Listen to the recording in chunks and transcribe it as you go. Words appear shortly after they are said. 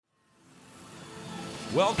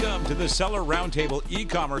Welcome to the Seller Roundtable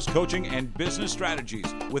e-commerce coaching and business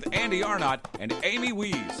strategies with Andy Arnott and Amy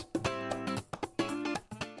Wees.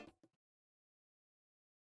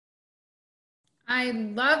 I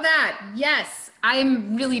love that. Yes,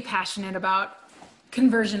 I'm really passionate about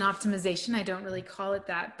conversion optimization. I don't really call it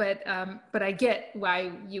that, but I get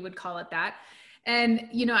why you would call it that. And,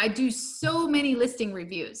 you know, I do so many listing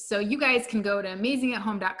reviews. So you guys can go to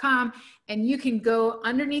amazingathome.com and you can go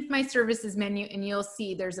underneath my services menu and you'll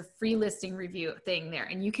see there's a free listing review thing there.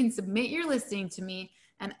 And you can submit your listing to me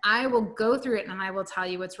and I will go through it and I will tell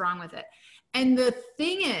you what's wrong with it. And the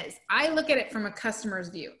thing is, I look at it from a customer's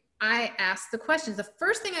view. I ask the questions. The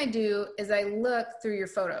first thing I do is I look through your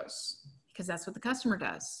photos because that's what the customer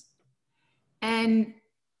does. And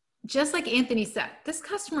just like Anthony said, this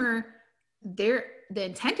customer, the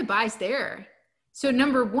intent to buy is there. So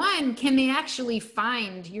number one, can they actually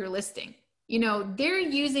find your listing? You know, they're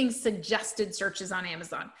using suggested searches on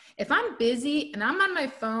Amazon. If I'm busy and I'm on my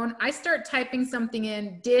phone, I start typing something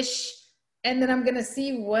in dish, and then I'm going to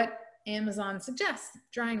see what Amazon suggests.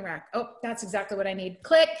 Drying rack. Oh, that's exactly what I need.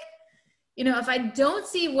 Click. You know, if I don't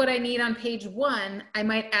see what I need on page one, I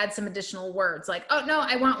might add some additional words like, oh no,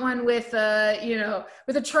 I want one with,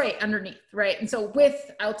 with a tray underneath, right? And so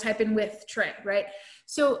I'll type in with tray, right?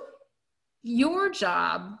 So your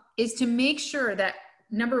job is to make sure that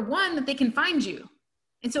number one, that they can find you.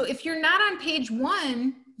 And so if you're not on page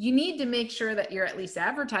one, you need to make sure that you're at least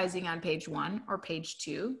advertising on page one or page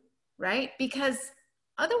two, right? Because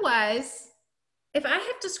otherwise, if I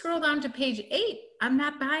have to scroll down to page 8, I'm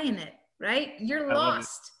not buying it. Right? You're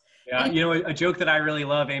lost. Yeah. And, you know, a joke that I really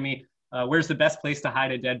love, Amy, where's the best place to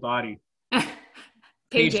hide a dead body?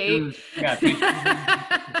 Page 8. Yeah.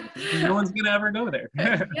 No one's going to ever go there.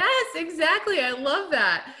 Yes, exactly. I love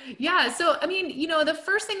that. Yeah. So, I mean, you know, the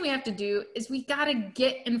first thing we have to do is we got to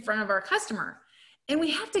get in front of our customer, and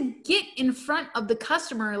we have to get in front of the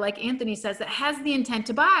customer, like Anthony says, that has the intent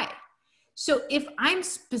to buy. So if I'm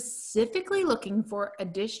specifically looking for a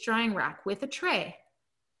dish drying rack with a tray,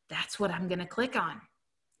 that's what I'm going to click on.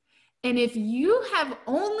 And if you have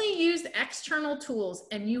only used external tools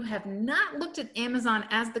and you have not looked at Amazon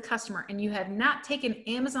as the customer and you have not taken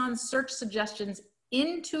Amazon search suggestions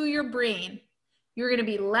into your brain, you're going to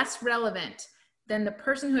be less relevant than the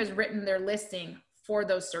person who has written their listing for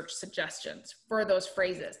those search suggestions, for those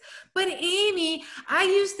phrases. But Amy, I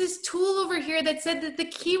used this tool over here that said that the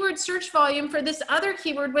keyword search volume for this other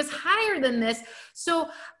keyword was higher than this. So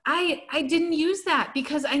I didn't use that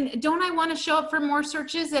because I want to show up for more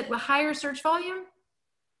searches at a higher search volume?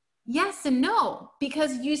 Yes and no,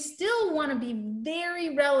 because you still want to be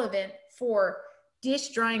very relevant for dish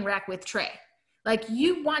drying rack with tray. Like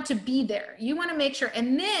you want to be there. You want to make sure.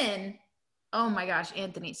 And then, oh my gosh,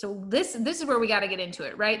 Anthony. So this is where we got to get into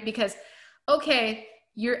it, right? Because, okay,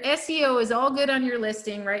 your SEO is all good on your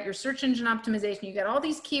listing, right? Your search engine optimization, you got all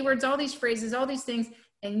these keywords, all these phrases, all these things,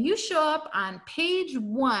 and you show up on page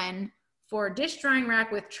 1 for a dish drying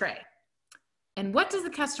rack with tray. And what does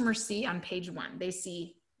the customer see on page 1? They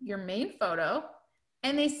see your main photo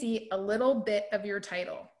and they see a little bit of your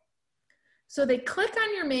title. So they click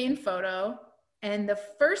on your main photo and the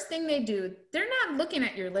first thing they do, they're not looking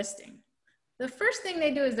at your listing. The first thing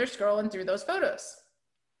they do is they're scrolling through those photos.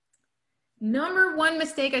 Number one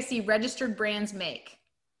mistake I see registered brands make.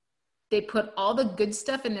 They put all the good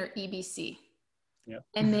stuff in their EBC. Yep.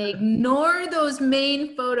 And they ignore those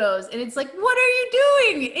main photos. And it's like, what are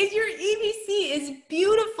you doing? Your EBC is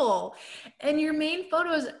beautiful. And your main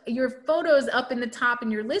photos, your photos up in the top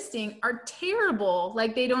in your listing are terrible.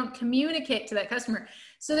 Like they don't communicate to that customer.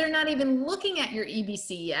 So they're not even looking at your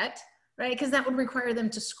EBC yet. Right? Because that would require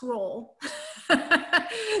them to scroll.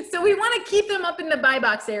 So we want to keep them up in the buy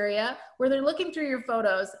box area where they're looking through your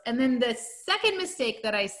photos. And then the second mistake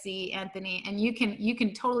that I see, Anthony, and you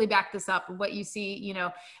can totally back this up, what you see, you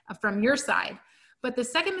know, from your side. But the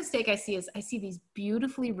second mistake I see is I see these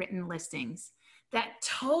beautifully written listings that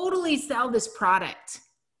totally sell this product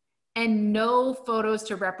and no photos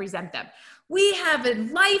to represent them. We have a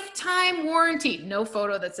lifetime warranty. No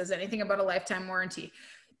photo that says anything about a lifetime warranty.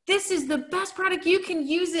 This is the best product. You can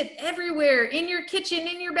use it everywhere, in your kitchen,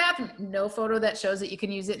 in your bathroom. No photo that shows that you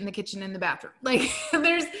can use it in the kitchen, in the bathroom. Like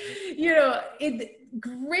there's, you know,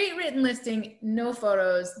 great written listing, no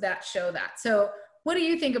photos that show that. So what do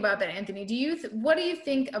you think about that, Anthony? What do you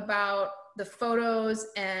think about the photos,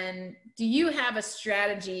 and do you have a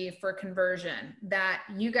strategy for conversion that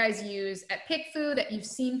you guys use at PickFu that you've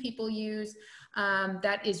seen people use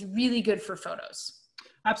that is really good for photos?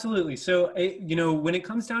 Absolutely. So, you know, when it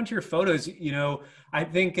comes down to your photos, you know, I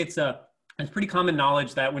think it's a it's pretty common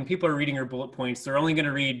knowledge that when people are reading your bullet points, they're only going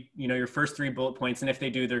to read, your first 3 bullet points. And if they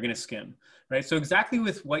do, they're going to skim, right? So exactly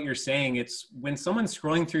with what you're saying, it's when someone's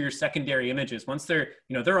scrolling through your secondary images, once they're,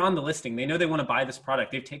 they're on the listing, they know they want to buy this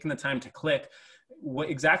product. They've taken the time to click.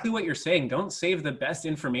 Exactly what you're saying. Don't save the best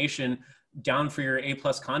information down for your A+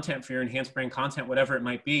 content, for your enhanced brand content, whatever it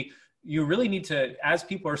might be. You really need to, as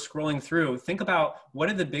people are scrolling through, think about what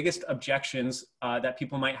are the biggest objections that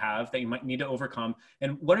people might have that you might need to overcome,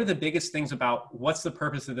 and what are the biggest things about what's the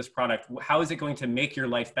purpose of this product? How is it going to make your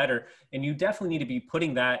life better? And you definitely need to be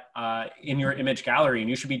putting that in your image gallery, and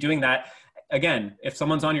you should be doing that. Again, if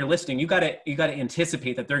someone's on your listing, you got to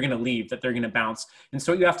anticipate that they're going to leave, that they're going to bounce. And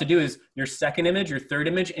so what you have to do is your second image, your third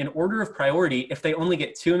image, in order of priority, if they only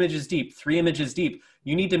get 2 images deep, 3 images deep,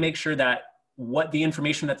 you need to make sure that what the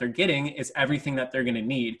information that they're getting is everything that they're going to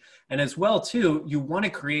need. And as well, too, you want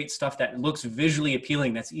to create stuff that looks visually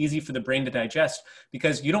appealing, that's easy for the brain to digest,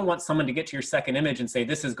 because you don't want someone to get to your second image and say,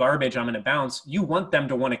 this is garbage, I'm going to bounce. You want them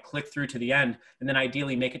to want to click through to the end and then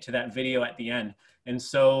ideally make it to that video at the end. And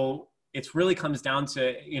so it really comes down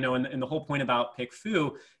to, and the whole point about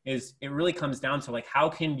PickFu is it really comes down to like, how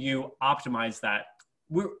can you optimize that?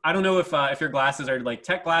 I don't know if your glasses are like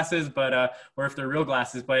tech glasses, but or if they're real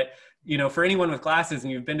glasses, but for anyone with glasses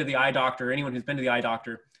and you've been to the eye doctor, or anyone who's been to the eye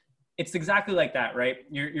doctor, it's exactly like that, right?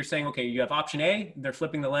 You're saying, okay, you have option A, they're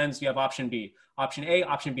flipping the lens, you have option B. Option A,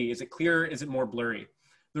 option B, is it clearer? Is it more blurry?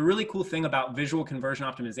 The really cool thing about visual conversion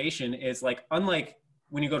optimization is like, unlike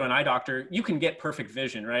when you go to an eye doctor, you can get perfect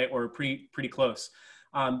vision, right? Or pretty close.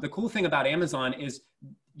 The cool thing about Amazon is,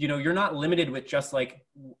 you're not limited with just like,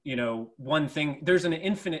 one thing. There's an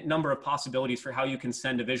infinite number of possibilities for how you can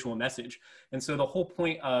send a visual message. And so the whole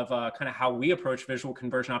point of kind of how we approach visual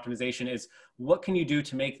conversion optimization is, what can you do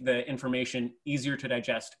to make the information easier to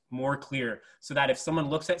digest, more clear, so that if someone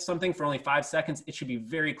looks at something for only 5 seconds, it should be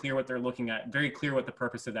very clear what they're looking at, very clear what the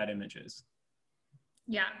purpose of that image is.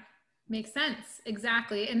 Yeah, makes sense.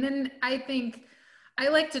 Exactly. And then I think I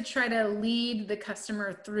like to try to lead the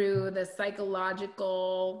customer through the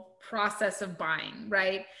psychological process of buying,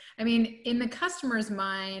 right? I mean, in the customer's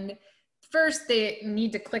mind, first they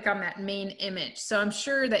need to click on that main image. So I'm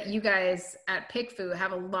sure that you guys at PickFu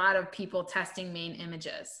have a lot of people testing main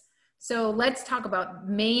images. So let's talk about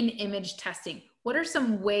main image testing. What are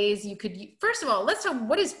some ways you could, first of all, let's talk,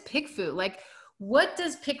 what is PickFu? Like, what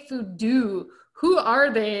does PickFu do? Who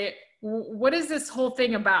are they? What is this whole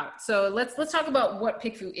thing about? So let's talk about what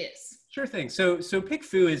PickFu is. Sure thing. So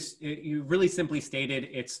PickFu is, you really simply stated,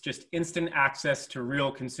 it's just instant access to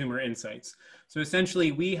real consumer insights. So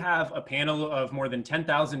essentially, we have a panel of more than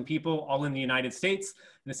 10,000 people all in the United States.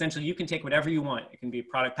 And essentially, you can take whatever you want. It can be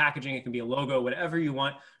product packaging, it can be a logo, whatever you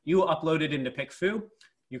want. You upload it into PickFu.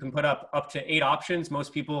 You can put up to 8 options.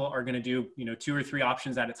 Most people are going to do 2 or 3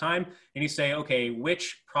 options at a time. And you say, okay,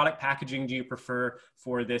 which product packaging do you prefer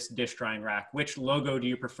for this dish drying rack? Which logo do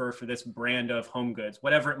you prefer for this brand of home goods?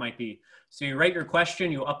 Whatever it might be. So you write your question,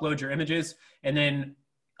 you upload your images, and then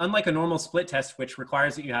unlike a normal split test, which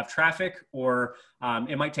requires that you have traffic, or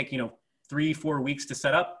it might take 3-4 weeks to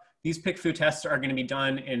set up, these PickFu tests are going to be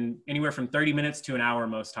done in anywhere from 30 minutes to an hour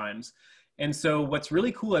most times. And so what's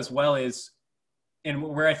really cool as well is, and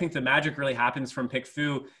where I think the magic really happens from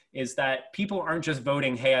PickFu, is that people aren't just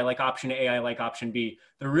voting, hey, I like option A, I like option B.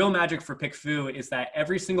 The real magic for PickFu is that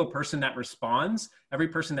every single person that responds, every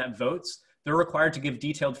person that votes, they're required to give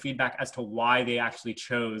detailed feedback as to why they actually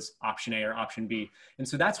chose option A or option B. And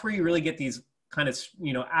so that's where you really get these kind of,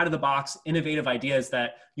 out of the box, innovative ideas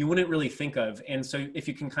that you wouldn't really think of. And so if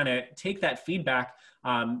you can kind of take that feedback,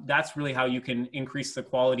 that's really how you can increase the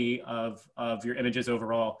quality of your images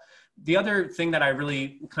overall. The other thing that I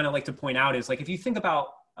really kind of like to point out is, like, if you think about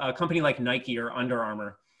a company like Nike or Under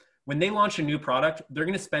Armour, when they launch a new product, they're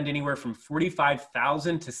going to spend anywhere from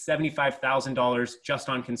 $45,000 to $75,000 just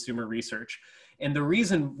on consumer research. And the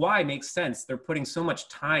reason why makes sense. They're putting so much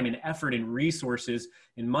time and effort and resources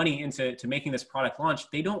and money into making this product launch.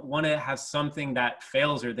 They don't want to have something that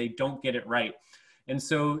fails or they don't get it right. And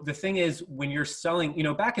so the thing is, when you're selling,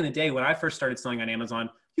 back in the day when I first started selling on Amazon,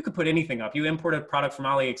 you could put anything up. You import a product from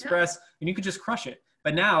AliExpress and you could just crush it.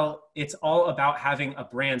 But now it's all about having a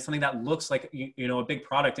brand, something that looks like, a big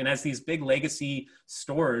product. And as these big legacy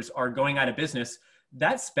stores are going out of business,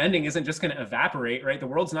 that spending isn't just going to evaporate, right? The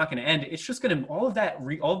world's not going to end. It's just going to, all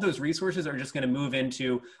of those resources are just going to move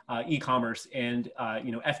into e-commerce and,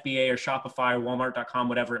 FBA or Shopify or Walmart.com,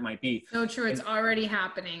 whatever it might be. So true. It's already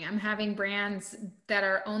happening. I'm having brands that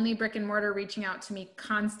are only brick and mortar reaching out to me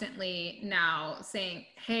constantly now saying,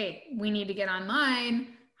 hey, we need to get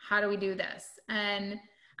online. How do we do this? And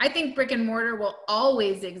I think brick and mortar will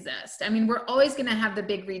always exist. I mean, we're always going to have the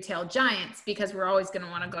big retail giants because we're always going to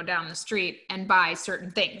want to go down the street and buy certain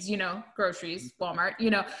things, you know, groceries, Walmart, you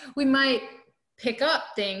know, we might pick up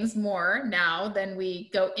things more now than we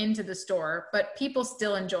go into the store, but people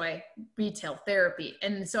still enjoy retail therapy.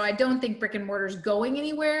 And so I don't think brick and mortar is going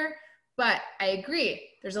anywhere, but I agree.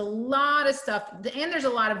 There's a lot of stuff, and there's a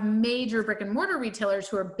lot of major brick and mortar retailers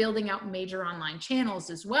who are building out major online channels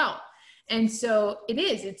as well. And so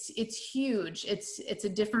it's huge. It's a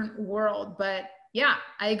different world, but yeah,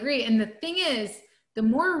 I agree. And the thing is, the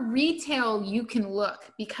more retail you can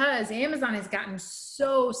look, because Amazon has gotten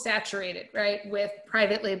so saturated, right, with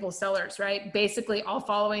private label sellers, right? Basically all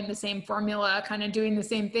following the same formula, kind of doing the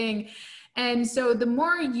same thing. And so the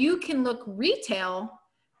more you can look retail,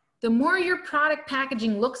 the more your product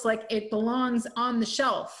packaging looks like it belongs on the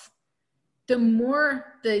shelf, the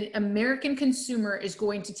more the American consumer is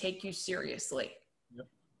going to take you seriously. Yep.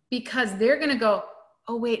 Because they're going to go,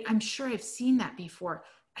 oh, wait, I'm sure I've seen that before.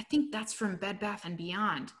 I think that's from Bed Bath &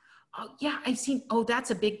 Beyond. Oh, yeah, I've seen, oh,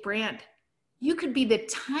 that's a big brand. You could be the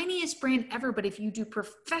tiniest brand ever, but if you do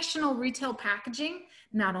professional retail packaging,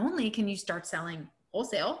 not only can you start selling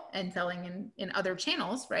wholesale and selling in other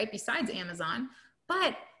channels, right, besides Amazon,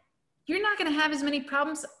 but you're not going to have as many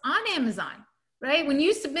problems on Amazon. Right? When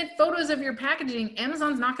you submit photos of your packaging,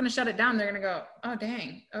 Amazon's not going to shut it down. They're going to go, oh,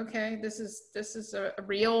 dang. Okay. This is a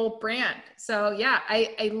real brand. So yeah,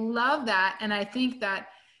 I love that. And I think that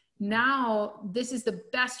now this is the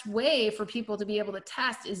best way for people to be able to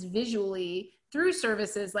test is visually through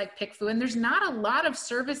services like PickFu. And there's not a lot of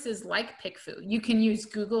services like PickFu. You can use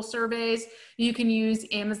Google surveys. You can use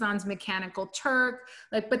Amazon's Mechanical Turk,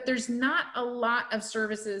 but there's not a lot of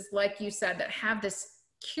services, like you said, that have this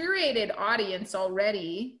curated audience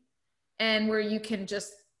already, and where you can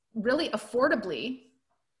just really affordably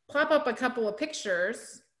pop up a couple of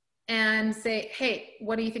pictures and say, hey,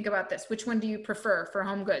 what do you think about this? Which one do you prefer for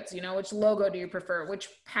home goods? You know, which logo do you prefer? Which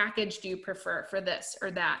package do you prefer for this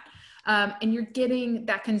or that? And you're getting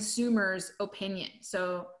that consumer's opinion.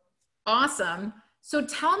 So awesome. So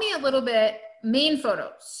tell me a little bit, main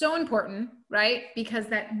photo, so important, right? Because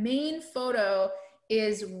that main photo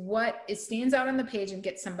is what stands out on the page and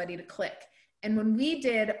gets somebody to click. And when we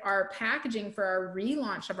did our packaging for our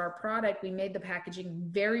relaunch of our product, we made the packaging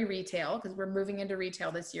very retail because we're moving into retail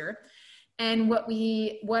this year. And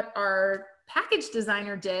what our package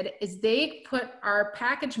designer did is they put our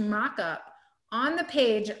package mock-up on the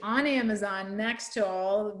page on Amazon next to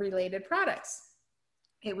all related products.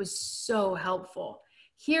 It was so helpful.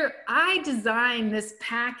 Here, I designed this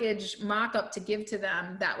package mock-up to give to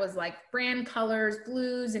them that was like brand colors,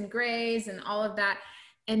 blues and grays and all of that.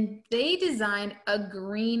 And they designed a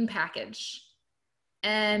green package.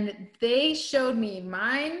 And they showed me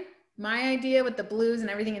my idea with the blues and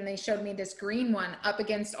everything. And they showed me this green one up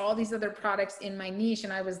against all these other products in my niche.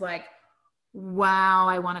 And I was like, wow,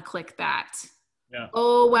 I want to click that. Yeah.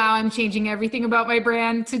 Oh, wow, I'm changing everything about my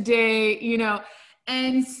brand today, you know?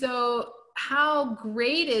 And so how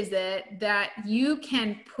great is it that you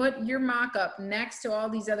can put your mock-up next to all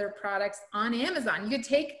these other products on Amazon? You could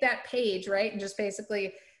take that page, right, and just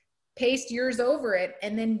basically paste yours over it,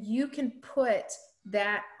 and then you can put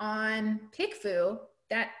that on PickFu,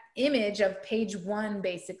 that image of page one,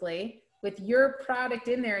 basically, with your product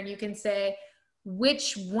in there, and you can say,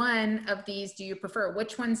 which one of these do you prefer?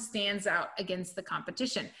 Which one stands out against the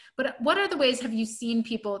competition? But what are the ways have you seen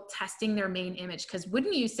people testing their main image? Because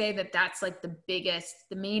wouldn't you say that that's like the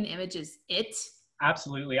main image is it?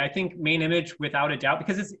 Absolutely. I think main image without a doubt,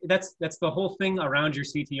 because that's the whole thing around your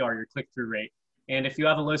CTR, your click-through rate. And if you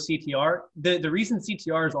have a low CTR, the reason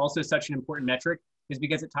CTR is also such an important metric is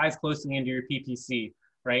because it ties closely into your PPC,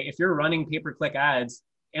 right? If you're running pay-per-click ads,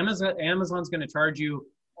 Amazon's going to charge you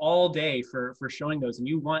all day for showing those, and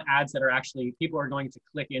you want ads that are actually people are going to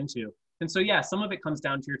click into. And so yeah, some of it comes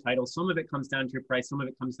down to your title, some of it comes down to your price, some of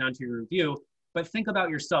it comes down to your review. But think about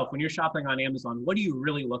yourself when you're shopping on Amazon. What are you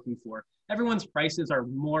really looking for? Everyone's prices are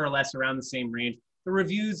more or less around the same range. The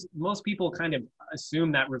reviews, most people kind of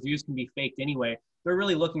assume that reviews can be faked anyway. They're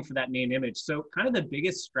really looking for that main image. So kind of the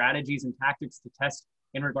biggest strategies and tactics to test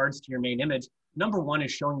in regards to your main image, number one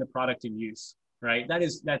is showing the product in use. Right?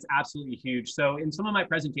 That's absolutely huge. So in some of my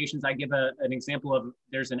presentations, I give an example of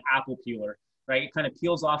there's an apple peeler, right? It kind of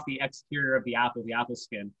peels off the exterior of the apple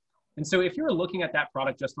skin. And so if you were looking at that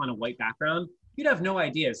product just on a white background, you'd have no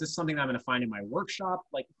idea. Is this something I'm going to find in my workshop?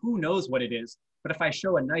 Like, who knows what it is? But if I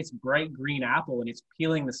show a nice bright green apple and it's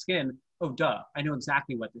peeling the skin, oh, duh, I know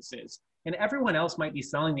exactly what this is. And everyone else might be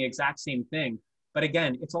selling the exact same thing, But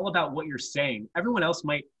again, it's all about what you're saying. Everyone else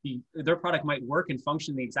might be, their product might work and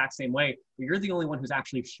function the exact same way, but you're the only one who's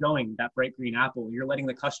actually showing that bright green apple. You're letting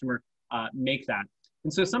the customer make that.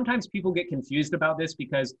 And so sometimes people get confused about this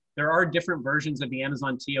because there are different versions of the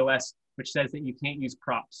Amazon TOS, which says that you can't use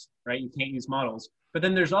props, right? You can't use models. But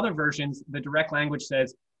then there's other versions, the direct language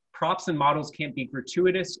says props and models can't be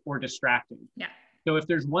gratuitous or distracting. Yeah. So if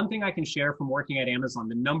there's one thing I can share from working at Amazon,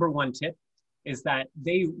 the number one tip is that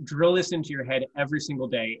they drill this into your head every single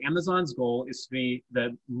day. Amazon's goal is to be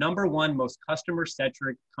the number one most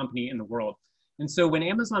customer-centric company in the world. And so when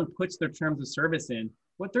Amazon puts their terms of service in,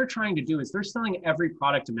 what they're trying to do is they're selling every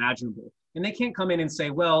product imaginable. And they can't come in and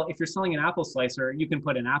say, well, if you're selling an apple slicer, you can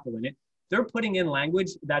put an apple in it. They're putting in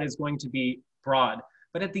language that is going to be broad.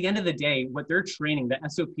 But at the end of the day, what they're training, the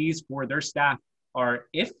SOPs for their staff are,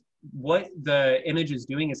 if what the image is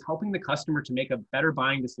doing is helping the customer to make a better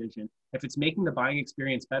buying decision, if it's making the buying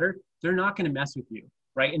experience better, they're not going to mess with you,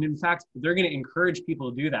 right? And in fact, they're going to encourage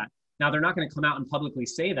people to do that. Now, they're not going to come out and publicly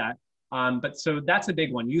say that, but so that's a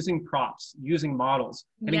big one, using props, using models.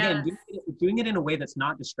 And again, doing it in a way that's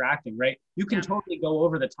not distracting, right? You can totally go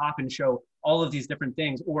over the top and show all of these different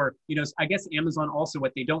things. Or, you know, I guess Amazon also,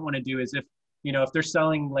 what they don't want to do is if, you know, if they're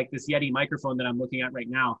selling like this Yeti microphone that I'm looking at right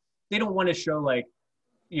now, they don't want to show like,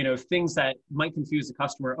 you know, things that might confuse the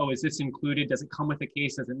customer. Oh, is this included? Does it come with a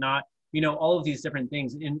case? Does it not? You know, all of these different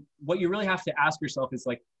things. And what you really have to ask yourself is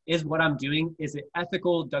like, is what I'm doing, is it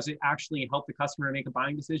ethical? Does it actually help the customer make a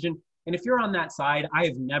buying decision? And if you're on that side, I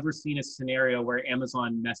have never seen a scenario where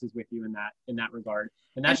Amazon messes with you in that regard.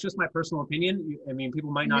 And that's just my personal opinion. I mean,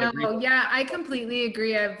 people might not agree. Yeah, I completely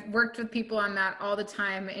agree. I've worked with people on that all the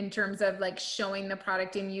time in terms of like showing the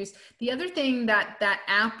product in use. The other thing that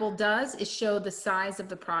Apple does is show the size of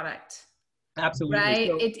the product. Absolutely. Right.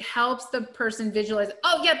 So, it helps the person visualize,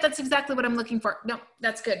 oh yeah, that's exactly what I'm looking for. No,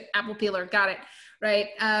 that's good. Apple peeler. Got it. Right.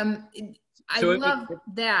 I love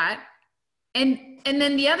that. And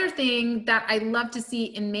then the other thing that I love to see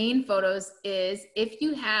in main photos is if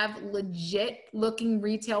you have legit looking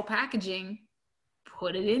retail packaging,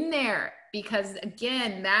 put it in there, because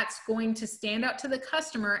again, that's going to stand out to the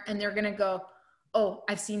customer and they're going to go, oh,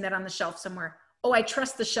 I've seen that on the shelf somewhere. Oh, I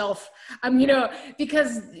trust the shelf. You know,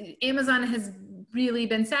 because Amazon has really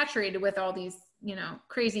been saturated with all these, you know,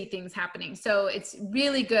 crazy things happening. So it's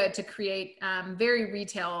really good to create very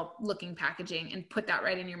retail looking packaging and put that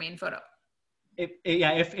right in your main photo. So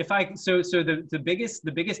the biggest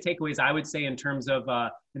takeaways I would say in terms of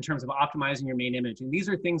optimizing your main image, and these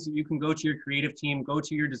are things that you can go to your creative team, go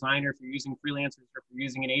to your designer if you're using freelancers or if you're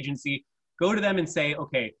using an agency, go to them and say,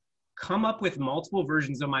 okay, come up with multiple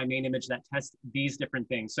versions of my main image that test these different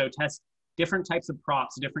things. So test different types of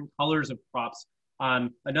props, different colors of props.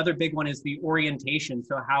 Another big one is the orientation.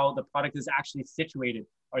 So how the product is actually situated.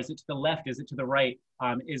 Or is it to the left? Is it to the right?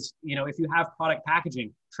 You know, if you have product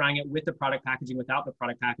packaging, trying it with the product packaging, without the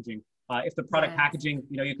product packaging. If the product packaging,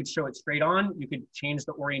 you know, you could show it straight on, you could change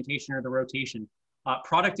the orientation or the rotation.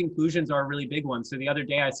 Product inclusions are a really big one. So the other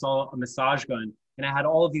day I saw a massage gun and it had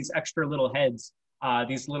all of these extra little heads,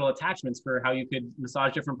 these little attachments for how you could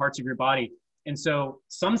massage different parts of your body. And so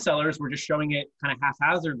some sellers were just showing it kind of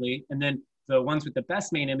haphazardly. And then the ones with the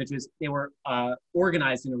best main images, they were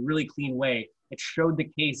organized in a really clean way. It showed the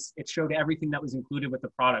case, it showed everything that was included with the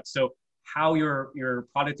product. So how your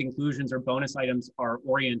product inclusions or bonus items are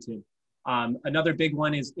oriented. Another big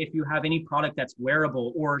one is if you have any product that's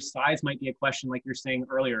wearable, or size might be a question like you're saying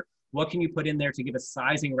earlier, what can you put in there to give a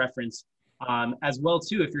sizing reference? As well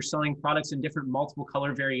too, if you're selling products in different multiple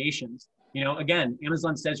color variations. You know, again,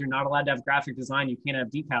 Amazon says you're not allowed to have graphic design, you can't have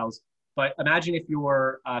decals. But imagine if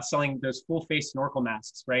you're selling those full face snorkel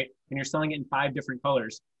masks, right? And you're selling it in 5 different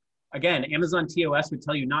colors. Again, Amazon TOS would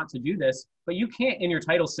tell you not to do this, but you can't in your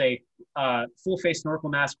title say full face snorkel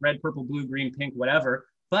mask, red, purple, blue, green, pink, whatever.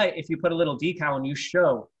 But if you put a little decal and you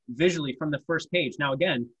show visually from the first page, now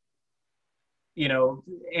again, you know,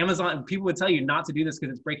 Amazon, people would tell you not to do this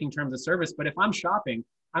because it's breaking terms of service. But if I'm shopping,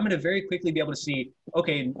 I'm going to very quickly be able to see,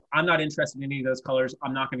 okay, I'm not interested in any of those colors.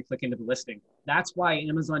 I'm not going to click into the listing. That's why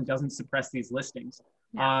Amazon doesn't suppress these listings.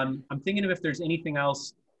 Yeah. I'm thinking of if there's anything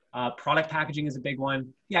else. Product packaging is a big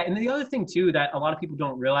one. Yeah, and the other thing too that a lot of people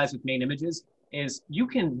don't realize with main images is you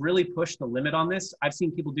can really push the limit on this. I've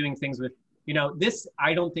seen people doing things with, you know, this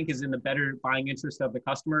I don't think is in the better buying interest of the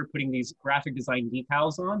customer, putting these graphic design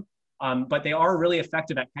decals on, but they are really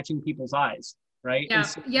effective at catching people's eyes. Right. Yeah.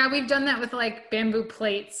 Yeah. We've done that with like bamboo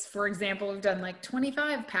plates, for example. We've done like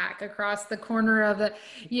 25 pack across the corner of the,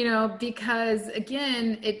 you know, because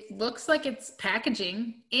again, it looks like it's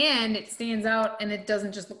packaging and it stands out and it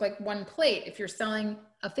doesn't just look like one plate. If you're selling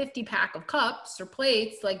a 50 pack of cups or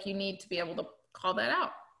plates, like you need to be able to call that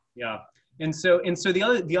out. Yeah. And so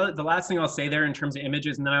the last thing I'll say there in terms of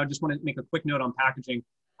images, and then I just want to make a quick note on packaging.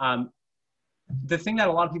 The thing that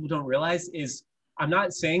a lot of people don't realize is, I'm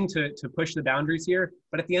not saying to push the boundaries here,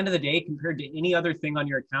 but at the end of the day, compared to any other thing on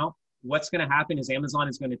your account, what's going to happen is Amazon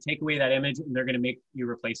is going to take away that image and they're going to make you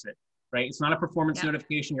replace it, right? It's not a performance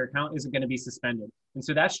notification. Your account isn't going to be suspended. And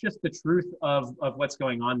so that's just the truth of what's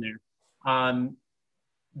going on there.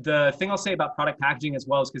 The thing I'll say about product packaging as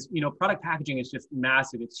well is, because, product packaging is just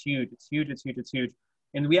massive. It's huge. It's huge. It's huge. It's huge.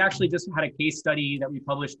 And we actually just had a case study that we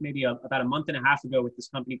published maybe about a month and a half ago with this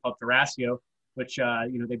company called Thrasio, which,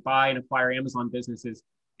 they buy and acquire Amazon businesses.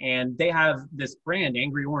 And they have this brand,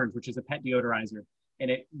 Angry Orange, which is a pet deodorizer. And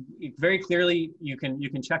it very clearly, you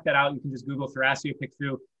can check that out. You can just Google Thrasio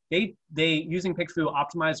PickFu. They using PickFu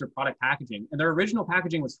optimized their product packaging, and their original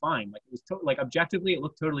packaging was fine. Like, it was objectively, it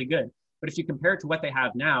looked totally good. But if you compare it to what they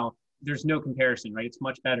have now, there's no comparison, right? It's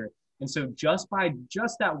much better. And so just by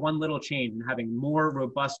that one little change and having more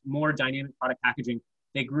robust, more dynamic product packaging,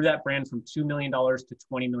 they grew that brand from $2 million to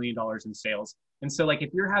 $20 million in sales. And so, like, if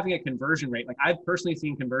you're having a conversion rate, like, I've personally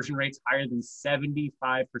seen conversion rates higher than 75%.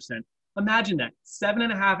 Imagine that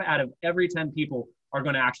 7.5 out of every 10 people are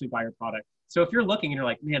going to actually buy your product. So if you're looking and you're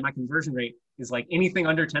like, man, my conversion rate is like anything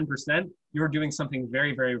under 10%, you're doing something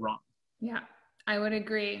very, very wrong. Yeah, I would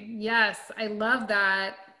agree. Yes, I love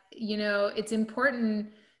that. It's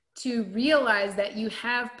important to realize that you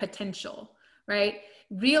have potential, right?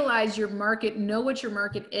 Realize your market, know what your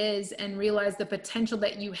market is, and realize the potential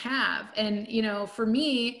that you have. And, for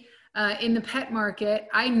me, in the pet market,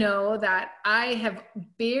 I know that I have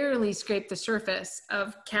barely scraped the surface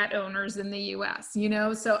of cat owners in the US,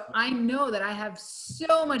 so I know that I have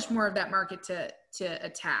so much more of that market to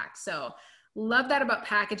attack. So love that about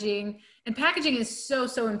packaging. And packaging is so,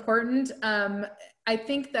 so important. I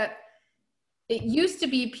think that it used to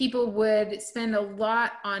be people would spend a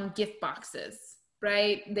lot on gift boxes,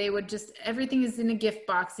 right? They would just, everything is in a gift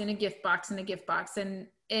box, in a gift box, in a gift box. And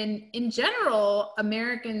in general,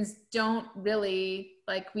 Americans don't really,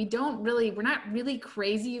 we're not really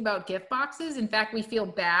crazy about gift boxes. In fact, we feel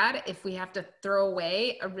bad if we have to throw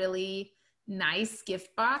away a really nice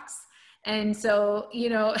gift box. And so,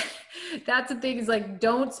 that's the thing, is like,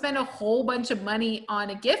 don't spend a whole bunch of money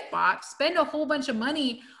on a gift box, spend a whole bunch of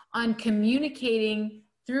money on communicating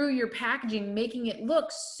through your packaging, making it look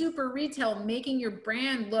super retail, making your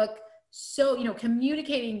brand look so,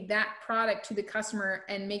 communicating that product to the customer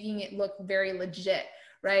and making it look very legit,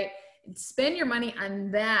 right? Spend your money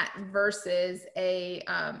on that versus a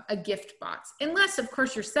gift box. Unless, of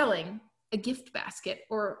course, you're selling a gift basket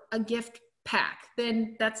or a gift pack,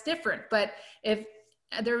 then that's different. But if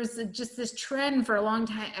there was just this trend for a long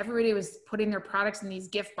time, everybody was putting their products in these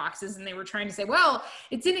gift boxes, and they were trying to say, well,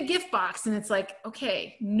 it's in a gift box. And it's like,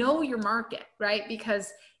 okay, know your market, right?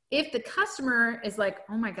 Because if the customer is like,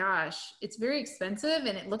 oh my gosh, it's very expensive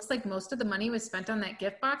and it looks like most of the money was spent on that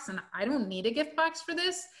gift box and I don't need a gift box for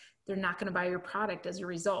this, they're not going to buy your product as a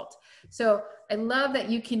result. So I love that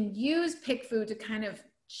you can use PickFu to kind of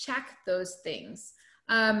check those things.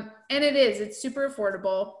 And it's super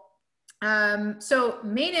affordable. So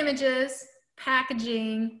main images,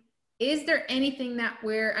 packaging, is there anything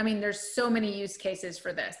there's so many use cases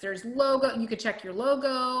for this. There's logo, you could check your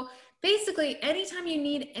logo. Basically, anytime you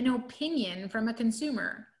need an opinion from a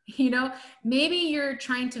consumer, maybe you're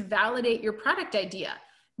trying to validate your product idea.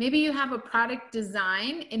 Maybe you have a product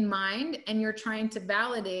design in mind and you're trying to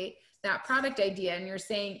validate that product idea, and you're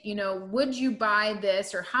saying, would you buy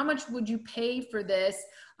this, or how much would you pay for this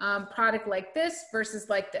product like this versus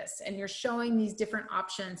like this? And you're showing these different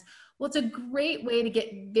options. Well, it's a great way to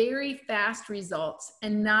get very fast results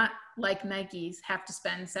and not, like Nike's, have to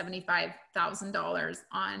spend $75,000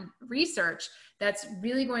 on research that's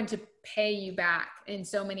really going to pay you back in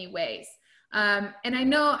so many ways. And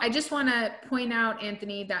I just want to point out,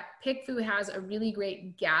 Anthony, that PickFu has a really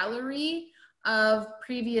great gallery of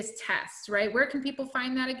previous tests, right? Where can people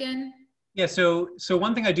find that again? Yeah, so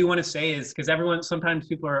one thing I do want to say is, because sometimes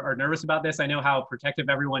people are nervous about this. I know how protective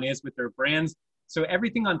everyone is with their brands. So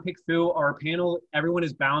everything on PickFu, our panel, everyone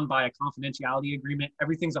is bound by a confidentiality agreement.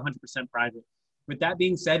 Everything's 100% private. With that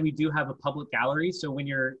being said, we do have a public gallery. So when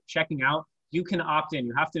you're checking out, you can opt in.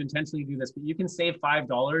 You have to intentionally do this, but you can save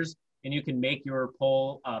 $5 and you can make your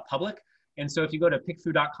poll public. And so if you go to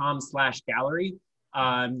pickfu.com/gallery,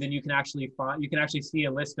 then you can actually see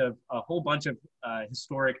a list of a whole bunch of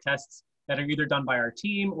historic tests that are either done by our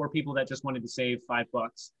team or people that just wanted to save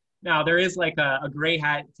 $5. Now, there is like a gray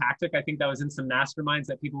hat tactic. I think that was in some masterminds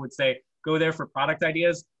that people would say, go there for product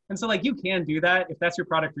ideas. And so like you can do that. If that's your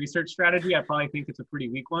product research strategy, I probably think it's a pretty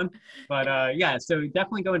weak one. But yeah, so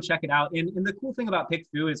definitely go and check it out. And the cool thing about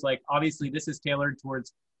PickFu is like, obviously this is tailored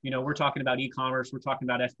towards, we're talking about e-commerce, we're talking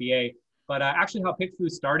about FBA, but actually how PickFu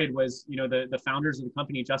started was, the founders of the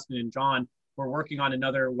company, Justin and John, were working on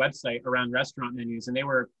another website around restaurant menus. And they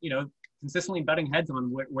were, consistently butting heads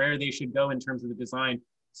on where they should go in terms of the design.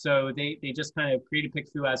 So they just kind of created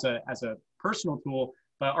PickFu as a personal tool.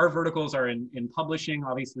 But our verticals are in publishing,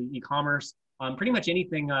 obviously e-commerce, pretty much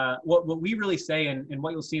anything. What we really say, and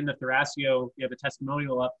what you'll see in the Thrasio, you have a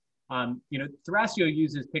testimonial up. Thrasio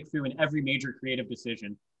uses PickFu in every major creative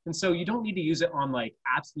decision, and so you don't need to use it on like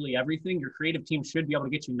absolutely everything. Your creative team should be able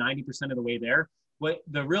to get you 90% of the way there. What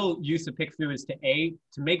the real use of PickFu is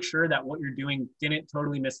to make sure that what you're doing didn't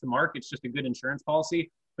totally miss the mark. It's just a good insurance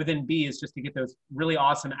policy. But then B is just to get those really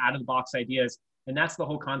awesome out of the box ideas. And that's the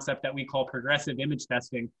whole concept that we call progressive image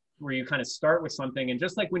testing, where you kind of start with something. And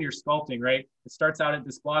just like when you're sculpting, right? It starts out at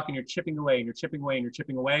this block and you're chipping away and you're chipping away and you're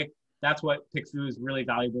chipping away. That's what PickFu is really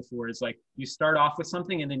valuable for, is like you start off with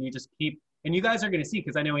something and then you just keep, and you guys are going to see,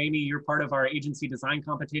 because I know, Amy, you're part of our agency design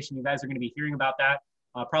competition. You guys are going to be hearing about that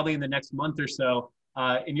probably in the next month or so.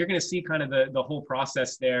 And you're going to see kind of the whole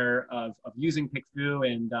process there of using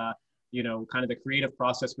PickFu and, kind of the creative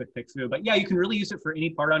process with PickFu. But yeah, you can really use it for any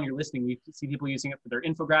part on your listing. We see people using it for their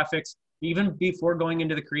infographics, even before going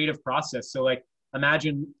into the creative process. So like,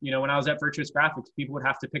 imagine, when I was at Virtuous Graphics, people would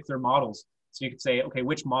have to pick their models. So you could say, okay,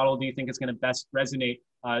 which model do you think is going to best resonate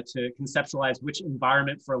to conceptualize which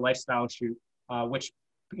environment for a lifestyle shoot, which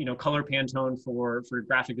color Pantone for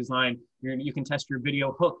graphic design. You can test your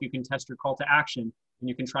video hook, you can test your call to action, and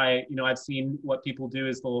you can try, I've seen what people do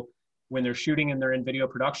is when they're shooting and they're in video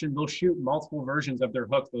production, they'll shoot multiple versions of their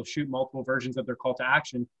hook, they'll shoot multiple versions of their call to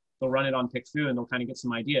action, they'll run it on PickFu and they'll kind of get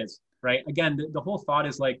some ideas, right? Again, the whole thought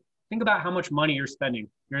is like, think about how much money you're spending,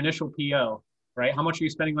 your initial PO, right? How much are you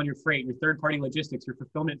spending on your freight, your third-party logistics, your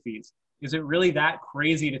fulfillment fees? Is it really that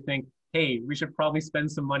crazy to think, hey, we should probably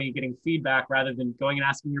spend some money getting feedback rather than going and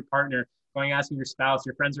asking your partner, going and asking your spouse,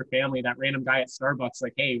 your friends or family, that random guy at Starbucks,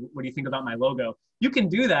 like, hey, what do you think about my logo? You can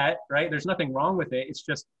do that, right? There's nothing wrong with it. It's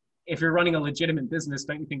just, if you're running a legitimate business,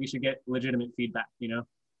 don't you think you should get legitimate feedback,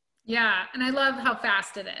 Yeah. And I love how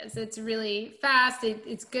fast it is. It's really fast.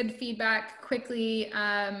 It's good feedback quickly.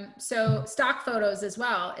 So stock photos as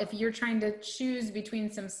well. If you're trying to choose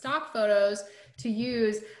between some stock photos to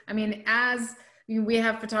use, as we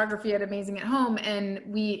have photography at Amazing at Home, and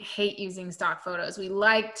we hate using stock photos. We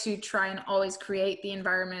like to try and always create the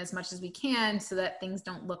environment as much as we can so that things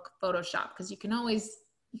don't look Photoshopped, because you can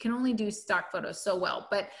only do stock photos so well.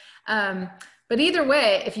 But either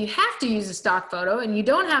way, if you have to use a stock photo and you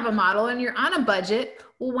don't have a model and you're on a budget,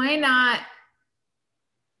 well, why not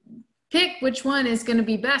pick which one is going to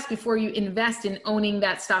be best before you invest in owning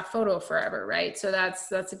that stock photo forever, right? So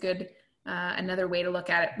that's a good, another way to look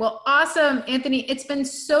at it. Well, awesome, Anthony. It's been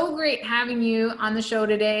so great having you on the show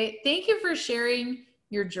today. Thank you for sharing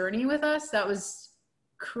your journey with us. That was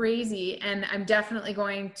crazy. And I'm definitely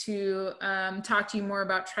going to talk to you more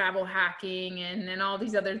about travel hacking and all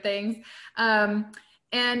these other things.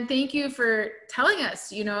 And thank you for telling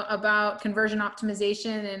us, about conversion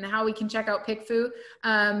optimization and how we can check out PickFu.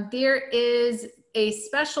 There is a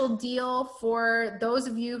special deal for those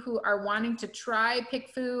of you who are wanting to try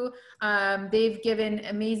PickFu. They've given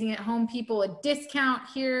Amazing at Home people a discount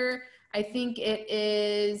here. I think it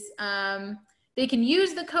is, they can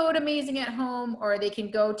use the code Amazing at Home, or they can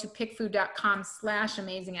go to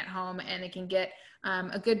pickfu.com/amazing at home, and they can get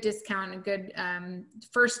a good discount, a good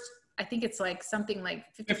first, I think it's like something like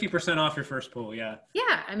 50% off your first pull. Yeah.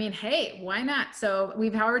 Yeah. Hey, why not? So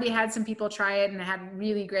we've already had some people try it and had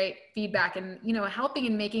really great feedback, and, helping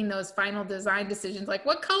in making those final design decisions, like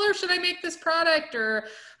what color should I make this product, or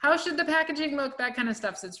how should the packaging look, that kind of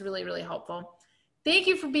stuff. So it's really, really helpful. Thank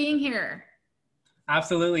you for being here.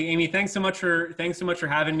 Absolutely, Amy. Thanks so much for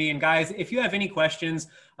having me. And guys, if you have any questions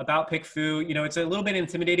about PickFu, it's a little bit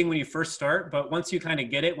intimidating when you first start, but once you kind of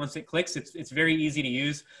get it, once it clicks, it's very easy to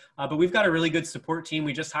use. But we've got a really good support team.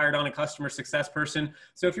 We just hired on a customer success person.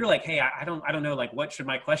 So if you're like, hey, I don't know, like, what should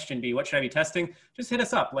my question be? What should I be testing? Just hit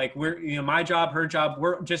us up. Like, we're, my job, her job,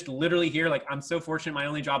 we're just literally here. Like, I'm so fortunate. My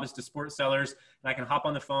only job is to support sellers, and I can hop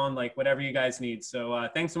on the phone, like whatever you guys need. So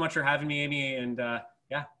thanks so much for having me, Amy. And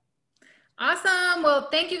yeah. Awesome. Well,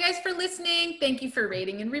 thank you guys for listening. Thank you for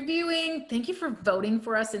rating and reviewing. Thank you for voting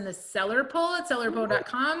for us in the seller poll at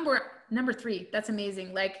sellerpoll.com. We're number 3. That's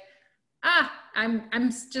amazing. Like, I'm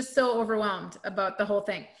just so overwhelmed about the whole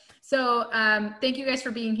thing. So thank you guys for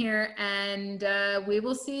being here, and we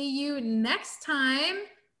will see you next time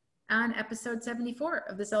on episode 74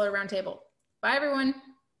 of the Seller Roundtable. Bye, everyone.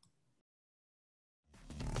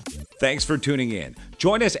 Thanks for tuning in.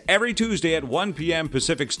 Join us every Tuesday at 1 p.m.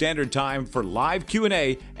 Pacific Standard Time for live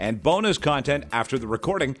Q&A and bonus content after the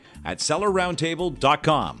recording at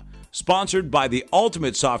sellerroundtable.com. Sponsored by the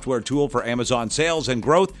ultimate software tool for Amazon sales and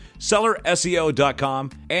growth, sellerseo.com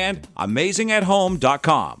and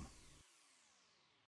amazingathome.com.